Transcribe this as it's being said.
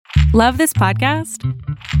Love this podcast?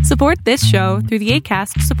 Support this show through the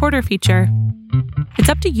Acast supporter feature. It's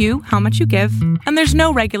up to you how much you give, and there's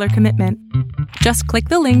no regular commitment. Just click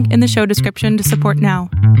the link in the show description to support now.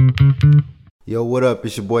 Yo, what up?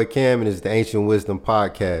 It's your boy Cam, and it's the Ancient Wisdom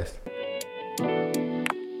Podcast.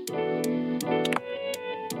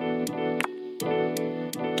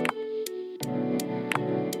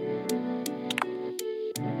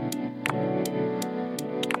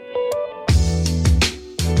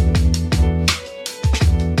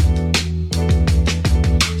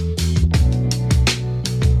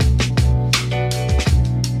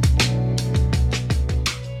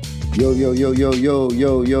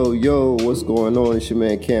 Yo, what's going on? It's your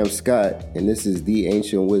man Cam Scott, and this is the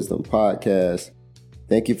Ancient Wisdom Podcast.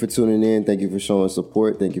 Thank you for tuning in. Thank you for showing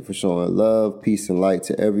support. Thank you for showing love, peace, and light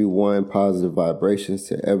to everyone. Positive vibrations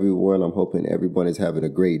to everyone. I'm hoping everyone is having a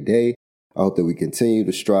great day. I hope that we continue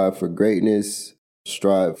to strive for greatness,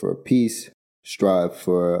 strive for peace, strive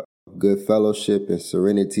for good fellowship and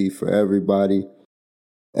serenity for everybody.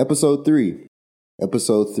 Episode 3,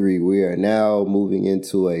 we are now moving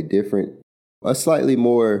into a slightly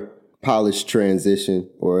more polished transition,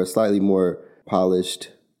 or a slightly more polished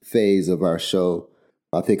phase of our show.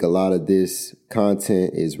 I think a lot of this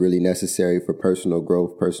content is really necessary for personal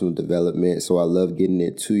growth, personal development. So I love getting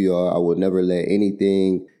it to y'all. I will never let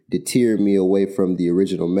anything deter me away from the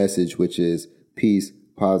original message, which is peace,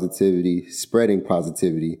 positivity, spreading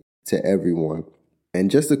positivity to everyone. And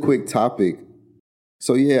just a quick topic.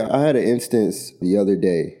 So yeah, I had an instance the other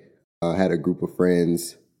day. I had a group of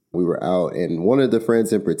friends. We were out, and one of the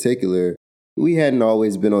friends in particular, we hadn't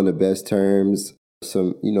always been on the best terms.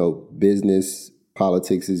 Some, business,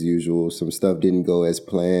 politics as usual. Some stuff didn't go as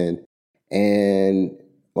planned. And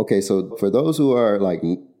okay, so for those who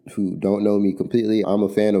who don't know me completely, I'm a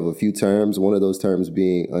fan of a few terms. One of those terms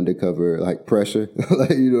being undercover pressure.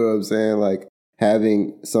 You know what I'm saying? Like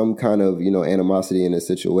having some kind of, animosity in a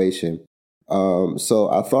situation. So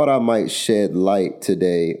I thought I might shed light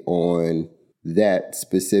today on that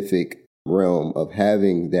specific realm of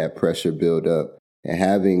having that pressure build up and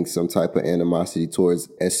having some type of animosity towards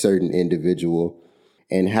a certain individual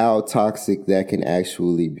and how toxic that can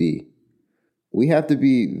actually be. We have to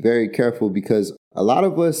be very careful because a lot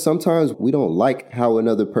of us, sometimes we don't like how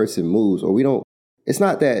another person moves, or it's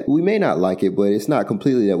not that we may not like it, but it's not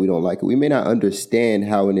completely that we don't like it. We may not understand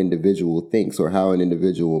how an individual thinks or how an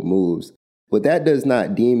individual moves, but that does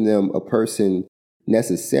not deem them a person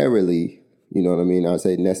necessarily. You know what I mean? I would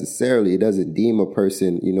say necessarily. It doesn't deem a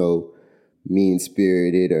person,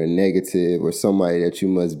 mean-spirited or negative or somebody that you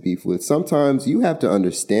must beef with. Sometimes you have to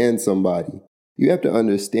understand somebody. You have to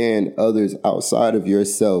understand others outside of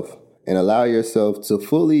yourself and allow yourself to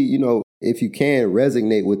fully, if you can,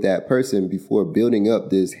 resonate with that person before building up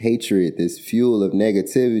this hatred, this fuel of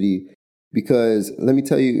negativity. Because let me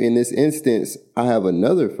tell you, in this instance, I have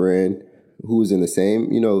another friend who's in the same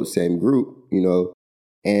group,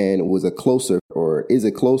 and is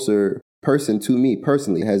a closer person to me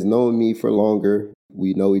personally, has known me for longer.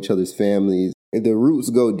 We know each other's families. The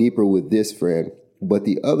roots go deeper with this friend. But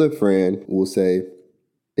the other friend will say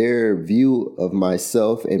their view of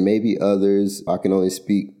myself and maybe others, I can only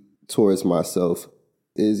speak towards myself,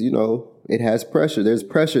 is, it has pressure. There's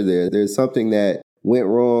pressure there. There's something that went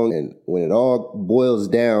wrong, and when it all boils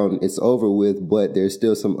down, it's over with, but there's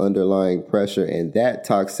still some underlying pressure, and that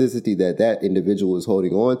toxicity that individual is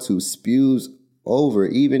holding on to spews over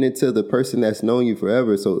even into the person that's known you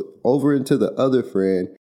forever, so over into the other friend,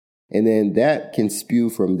 and then that can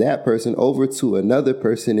spew from that person over to another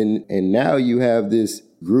person, and now you have this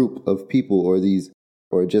group of people or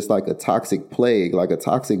just like a toxic plague, like a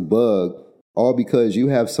toxic bug, all because you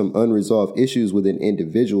have some unresolved issues with an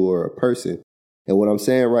individual or a person. And what I'm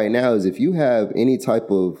saying right now is if you have any type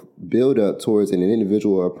of buildup towards an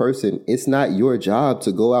individual or a person, it's not your job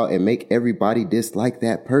to go out and make everybody dislike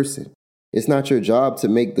that person. It's not your job to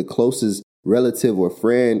make the closest relative or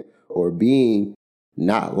friend or being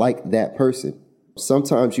not like that person.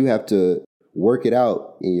 Sometimes you have to work it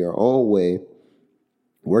out in your own way,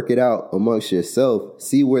 work it out amongst yourself,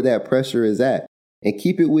 see where that pressure is at, and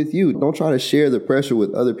keep it with you. Don't try to share the pressure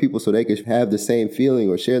with other people so they can have the same feeling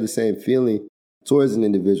or share the same feeling towards an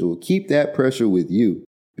individual. Keep that pressure with you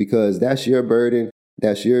because that's your burden.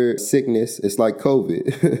 That's your sickness. It's like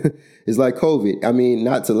COVID. It's like COVID. I mean,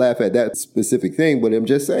 not to laugh at that specific thing, but I'm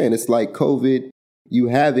just saying it's like COVID, you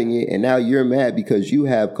having it, and now you're mad because you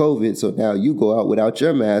have COVID. So now you go out without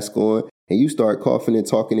your mask on and you start coughing and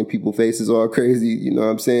talking in people's faces all crazy. You know what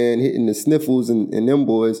I'm saying? Hitting the sniffles and them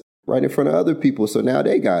boys right in front of other people. So now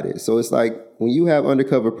they got it. So it's like when you have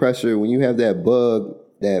undercover pressure, when you have that bug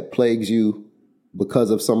that plagues you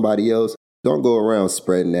because of somebody else, don't go around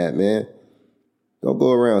spreading that, man. Don't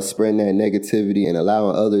go around spreading that negativity and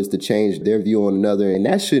allowing others to change their view on another. And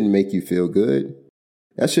that shouldn't make you feel good.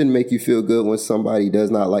 That shouldn't make you feel good when somebody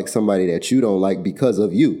does not like somebody that you don't like because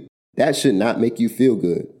of you. That should not make you feel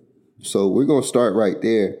good. So we're going to start right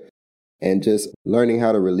there and just learning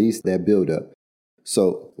how to release that buildup.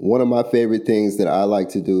 So one of my favorite things that I like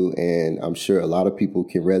to do, and I'm sure a lot of people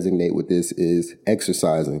can resonate with this, is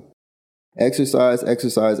exercising. Exercise,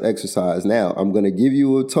 exercise, exercise. Now, I'm going to give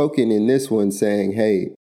you a token in this one saying,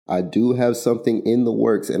 hey, I do have something in the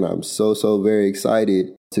works, and I'm so very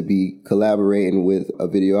excited to be collaborating with a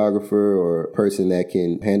videographer or a person that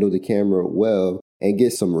can handle the camera well and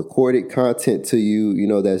get some recorded content to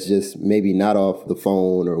you, that's just maybe not off the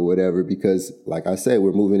phone or whatever, because like I said,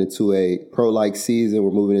 we're moving into a pro-like season.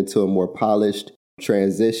 We're moving into a more polished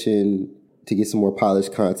transition to get some more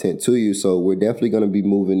polished content to you. So we're definitely going to be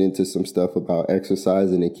moving into some stuff about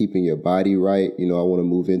exercising and keeping your body right. I want to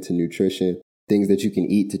move into nutrition, things that you can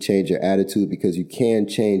eat to change your attitude, because you can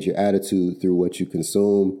change your attitude through what you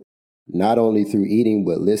consume, not only through eating,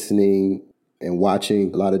 but listening and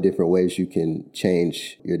watching. A lot of different ways you can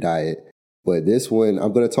change your diet. But this one,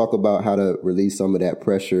 I'm going to talk about how to release some of that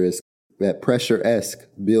pressure-esque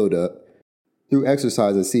buildup through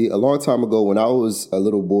exercise. And see, a long time ago when I was a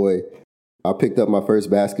little boy, I picked up my first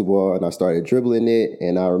basketball and I started dribbling it.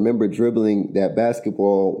 And I remember dribbling that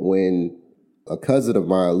basketball when a cousin of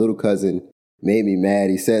mine, a little cousin, made me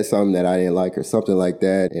mad. He said something that I didn't like or something like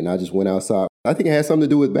that. And I just went outside. I think it had something to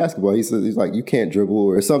do with basketball. He's like, you can't dribble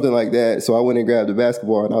or something like that. So I went and grabbed the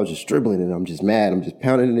basketball and I was just dribbling it. I'm just mad. I'm just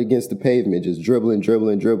pounding it against the pavement, just dribbling.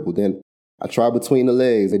 Then I tried between the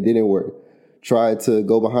legs. It didn't work. Tried to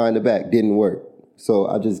go behind the back. Didn't work. So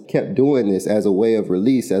I just kept doing this as a way of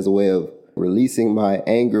release, as a way of releasing my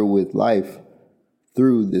anger with life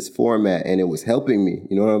through this format. And it was helping me.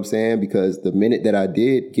 You know what I'm saying? Because the minute that I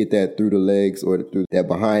did get that through the legs or through that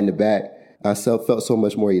behind the back, I felt so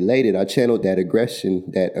much more elated. I channeled that aggression,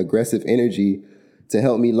 that aggressive energy to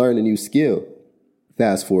help me learn a new skill.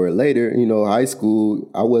 Fast forward later, high school,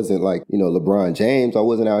 I wasn't like, LeBron James. I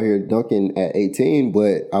wasn't out here dunking at 18,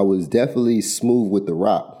 but I was definitely smooth with the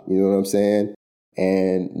rock. You know what I'm saying?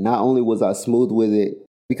 And not only was I smooth with it,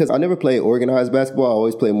 because I never played organized basketball, I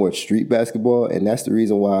always played more street basketball. And that's the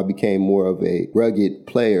reason why I became more of a rugged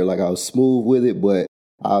player. Like I was smooth with it, but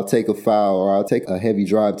I'll take a foul or I'll take a heavy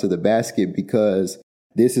drive to the basket, because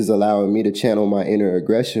this is allowing me to channel my inner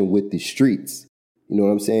aggression with the streets. You know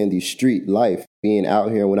what I'm saying? The street life, being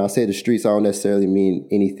out here. When I say the streets, I don't necessarily mean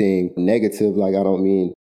anything negative. Like I don't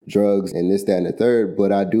mean drugs and this, that, and the third.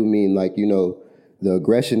 But I do mean like, the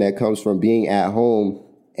aggression that comes from being at home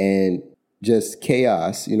and just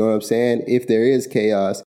chaos. You know what I'm saying? If there is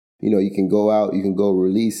chaos, you can go out, you can go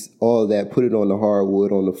release all that, put it on the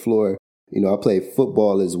hardwood, on the floor. I play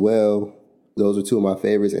football as well. Those are two of my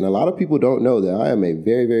favorites. And a lot of people don't know that I am a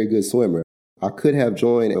very, very good swimmer. I could have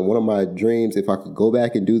joined, and one of my dreams, if I could go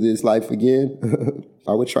back and do this life again,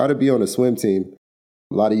 I would try to be on a swim team.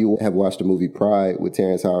 A lot of you have watched the movie Pride with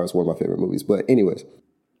Terrence Howard. It's one of my favorite movies. But anyways,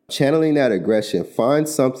 channeling that aggression, find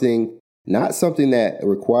something, not something that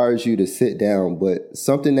requires you to sit down, but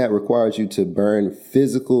something that requires you to burn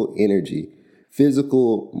physical energy,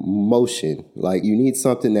 physical motion. Like you need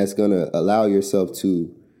something that's going to allow yourself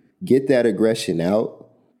to get that aggression out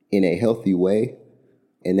in a healthy way.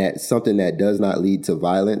 And that's something that does not lead to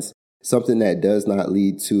violence, something that does not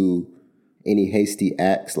lead to any hasty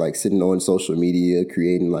acts like sitting on social media,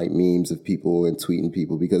 creating like memes of people and tweeting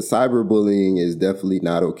people, because cyberbullying is definitely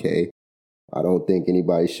not okay. I don't think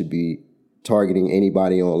anybody should be targeting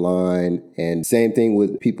anybody online. And same thing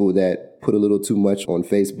with people that put a little too much on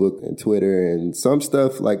Facebook and Twitter and some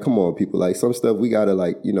stuff. Like, come on, people, like some stuff we got to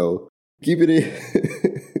like, keep it in.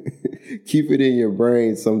 Keep it in your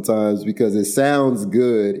brain sometimes, because it sounds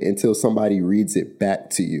good until somebody reads it back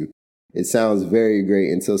to you. It sounds very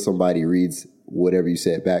great until somebody reads whatever you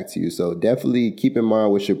said back to you. So definitely keep in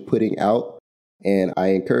mind what you're putting out. And I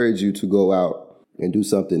encourage you to go out and do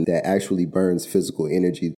something that actually burns physical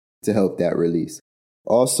energy to help that release.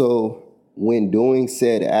 Also, when doing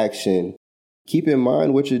said action, keep in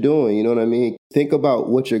mind what you're doing. You know what I mean? Think about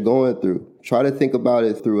what you're going through. Try to think about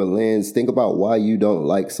it through a lens. Think about why you don't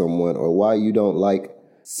like someone or why you don't like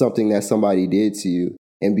something that somebody did to you,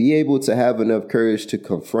 and be able to have enough courage to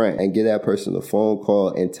confront and give that person a phone call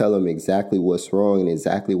and tell them exactly what's wrong and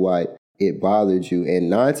exactly why it bothered you. And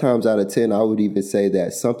 9 times out of 10, I would even say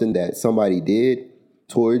that something that somebody did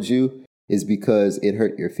towards you is because it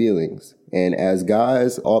hurt your feelings. And as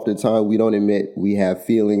guys, oftentimes we don't admit we have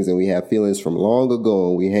feelings, and we have feelings from long ago,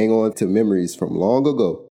 and we hang on to memories from long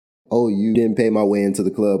ago. oh, you didn't pay my way into the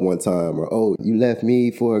club one time, or oh, you left me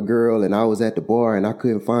for a girl and I was at the bar and I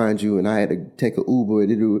couldn't find you and I had to take an Uber.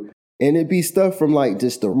 And it'd be stuff from like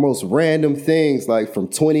just the most random things, like from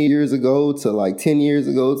 20 years ago to like 10 years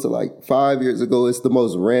ago to like 5 years ago. It's the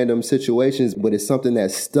most random situations, but it's something that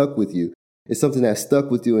stuck with you. It's something that stuck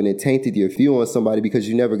with you and it tainted your view on somebody because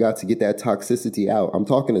you never got to get that toxicity out. I'm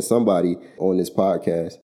talking to somebody on this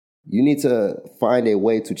podcast. You need to find a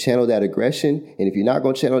way to channel that aggression. And if you're not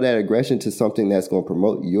going to channel that aggression to something that's going to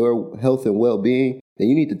promote your health and well-being, then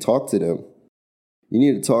you need to talk to them. You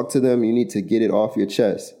need to talk to them. You need to get it off your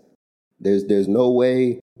chest. There's no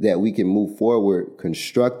way that we can move forward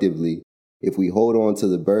constructively if we hold on to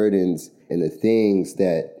the burdens and the things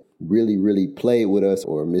that really, really played with us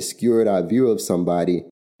or obscured our view of somebody.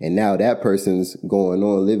 And now that person's going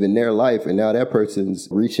on living their life. And now that person's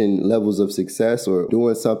reaching levels of success or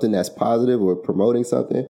doing something that's positive or promoting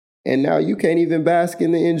something. And now you can't even bask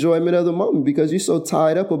in the enjoyment of the moment because you're so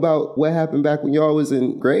tied up about what happened back when y'all was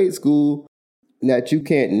in grade school that you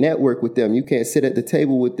can't network with them. You can't sit at the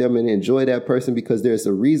table with them and enjoy that person because there's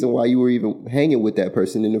a reason why you were even hanging with that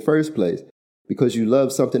person in the first place, because you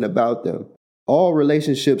love something about them. All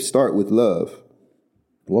relationships start with love.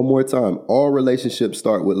 One more time, all relationships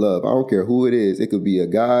start with love. I don't care who it is. It could be a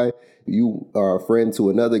guy. You are a friend to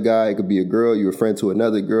another guy. It could be a girl. You're a friend to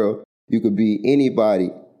another girl. You could be anybody.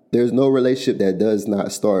 There's no relationship that does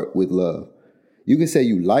not start with love. You can say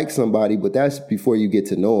you like somebody, but that's before you get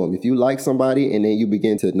to know them. If you like somebody and then you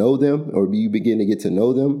begin to know them or you begin to get to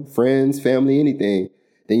know them, friends, family, anything,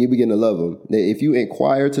 then you begin to love them. If you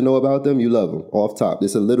inquire to know about them, you love them off top.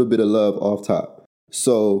 There's a little bit of love off top.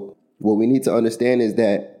 So what we need to understand is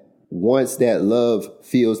that once that love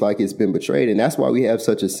feels like it's been betrayed, and that's why we have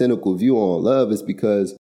such a cynical view on love, is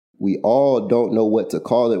because we all don't know what to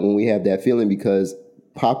call it when we have that feeling, because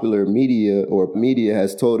popular media or media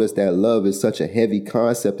has told us that love is such a heavy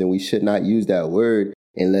concept and we should not use that word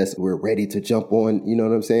unless we're ready to jump on, you know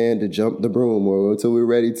what I'm saying, to jump the broom, or until we're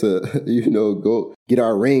ready to, go get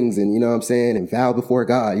our rings and, and vow before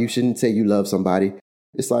God. You shouldn't say you love somebody.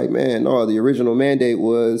 It's like, man, no, the original mandate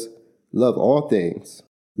was love all things,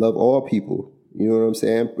 love all people. You know what I'm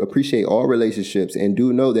saying? Appreciate all relationships and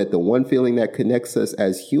do know that the one feeling that connects us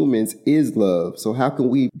as humans is love. So how can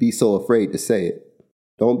we be so afraid to say it?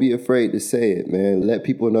 Don't be afraid to say it, man. Let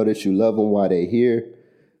people know that you love them while they're here.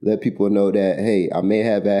 Let people know that, hey, I may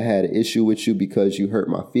have had an issue with you because you hurt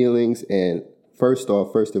my feelings. And first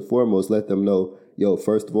and foremost, let them know, yo,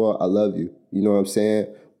 first of all, I love you. You know what I'm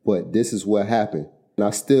saying? But this is what happened. And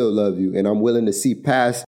I still love you. And I'm willing to see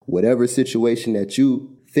past whatever situation that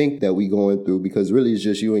you think that we going through, because really it's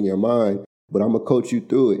just you in your mind. But I'm going to coach you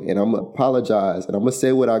through it. And I'm going to apologize. And I'm going to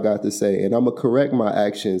say what I got to say. And I'm going to correct my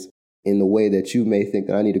actions in the way that you may think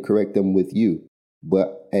that I need to correct them with you.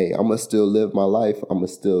 But hey, I'm going to still live my life. I'm going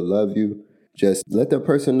to still love you. Just let that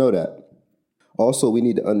person know that. Also, we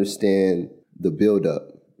need to understand the buildup.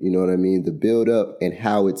 You know what I mean? The buildup and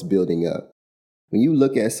how it's building up. When you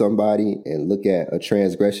look at somebody and look at a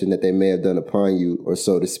transgression that they may have done upon you, or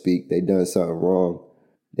so to speak, they done something wrong,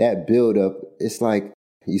 that buildup, it's like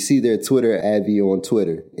you see their Twitter advie on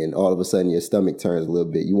Twitter and all of a sudden your stomach turns a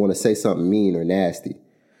little bit. You want to say something mean or nasty.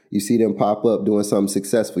 You see them pop up doing something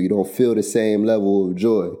successful. You don't feel the same level of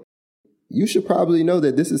joy. You should probably know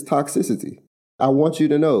that this is toxicity. I want you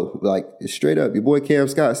to know, like, straight up, your boy Cam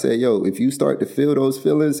Scott said, yo, if you start to feel those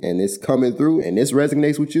feelings and it's coming through and this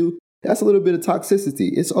resonates with you, that's a little bit of toxicity.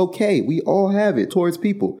 It's okay. We all have it towards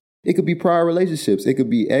people. It could be prior relationships. It could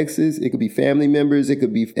be exes. It could be family members. It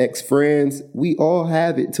could be ex-friends. We all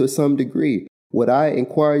have it to some degree. What I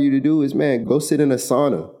inquire you to do is, man, go sit in a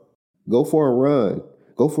sauna. Go for a run.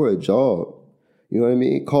 Go for a jog. You know what I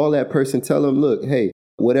mean? Call that person. Tell them, look, hey,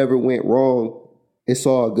 whatever went wrong, it's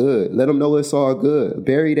all good. Let them know it's all good.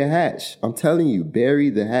 Bury the hatch. I'm telling you,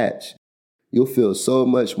 bury the hatch. You'll feel so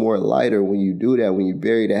much more lighter when you do that, when you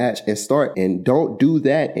bury the hatch and don't do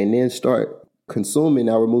that and then start consuming.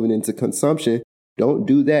 Now we're moving into consumption. Don't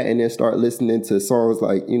do that and then start listening to songs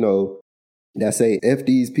like, that say F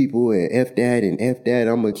these people and F that and F that.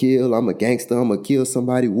 I'm a kill. I'm a gangster. I'm going to kill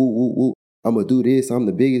somebody. Woo, woo, woo. I'm going to do this. I'm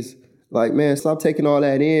the biggest. Like, man, stop taking all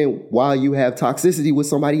that in while you have toxicity with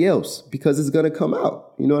somebody else, because it's going to come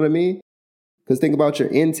out. You know what I mean? Because think about your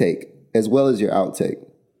intake as well as your outtake.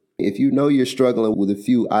 If you know you're struggling with a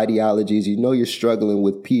few ideologies, you know you're struggling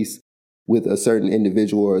with peace with a certain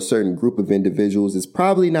individual or a certain group of individuals, it's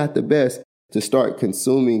probably not the best to start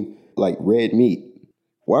consuming like red meat.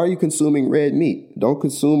 Why are you consuming red meat? Don't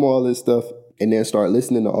consume all this stuff and then start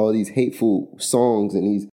listening to all these hateful songs and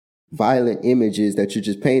these violent images that you're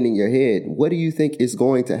just painting in your head. What do you think is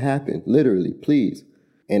going to happen? Literally, please.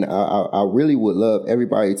 And I really would love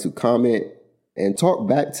everybody to comment and talk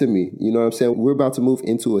back to me. You know what I'm saying? We're about to move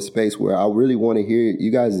into a space where I really want to hear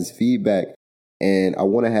you guys' feedback. And I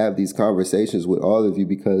want to have these conversations with all of you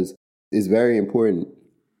because it's very important.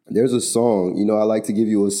 There's a song, I like to give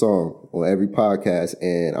you a song on every podcast.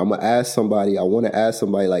 And I want to ask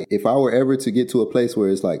somebody, like, if I were ever to get to a place where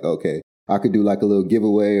it's like, okay, I could do like a little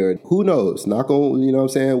giveaway or who knows, knock on, you know what I'm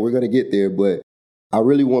saying? We're going to get there. But I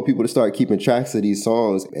really want people to start keeping tracks of these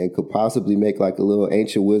songs and could possibly make like a little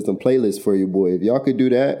ancient wisdom playlist for you, boy. If y'all could do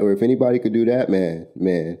that, or if anybody could do that,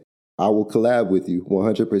 man, I will collab with you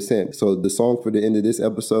 100%. So the song for the end of this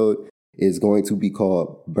episode is going to be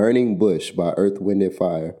called Burning Bush by Earth, Wind, and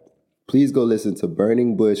Fire. Please go listen to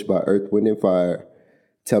Burning Bush by Earth, Wind, and Fire.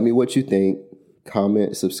 Tell me what you think.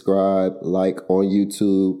 Comment, subscribe, like on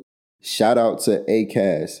YouTube. Shout out to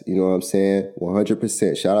Acast. You know what I'm saying?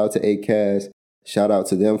 100%. Shout out to Acast. Shout out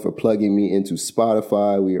to them for plugging me into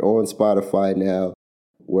Spotify. We are on Spotify now.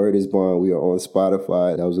 Word is bond. We are on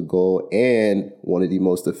Spotify. That was a goal. And one of the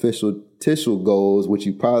most official goals, which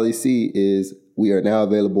you probably see, is we are now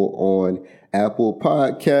available on Apple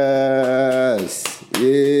Podcasts.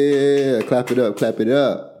 Yeah. Clap it up. Clap it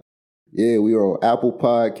up. Yeah, we are on Apple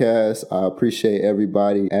Podcasts. I appreciate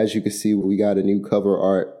everybody. As you can see, we got a new cover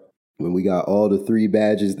art. And we got all the 3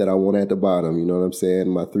 badges that I want at the bottom. You know what I'm saying?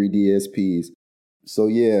 My 3 DSPs. So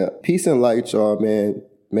yeah, peace and light, y'all, man.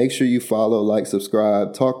 Make sure you follow, like,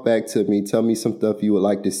 subscribe, talk back to me. Tell me some stuff you would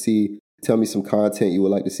like to see. Tell me some content you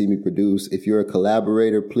would like to see me produce. If you're a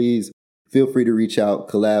collaborator, please feel free to reach out,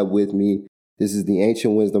 collab with me. This is the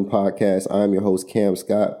Ancient Wisdom Podcast. I'm your host, Cam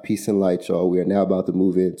Scott. Peace and light, y'all. We are now about to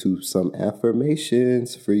move into some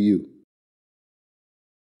affirmations for you.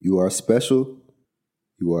 You are special.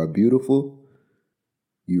 You are beautiful.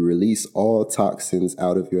 You release all toxins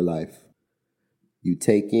out of your life. You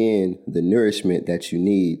take in the nourishment that you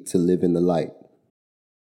need to live in the light.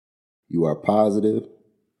 You are positive.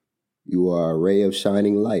 You are a ray of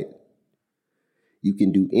shining light. You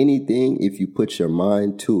can do anything if you put your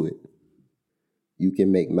mind to it. You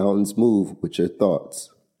can make mountains move with your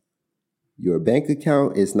thoughts. Your bank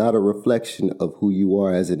account is not a reflection of who you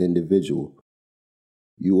are as an individual.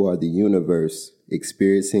 You are the universe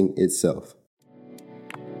experiencing itself.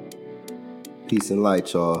 Peace and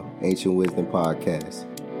light, y'all. Ancient Wisdom Podcast.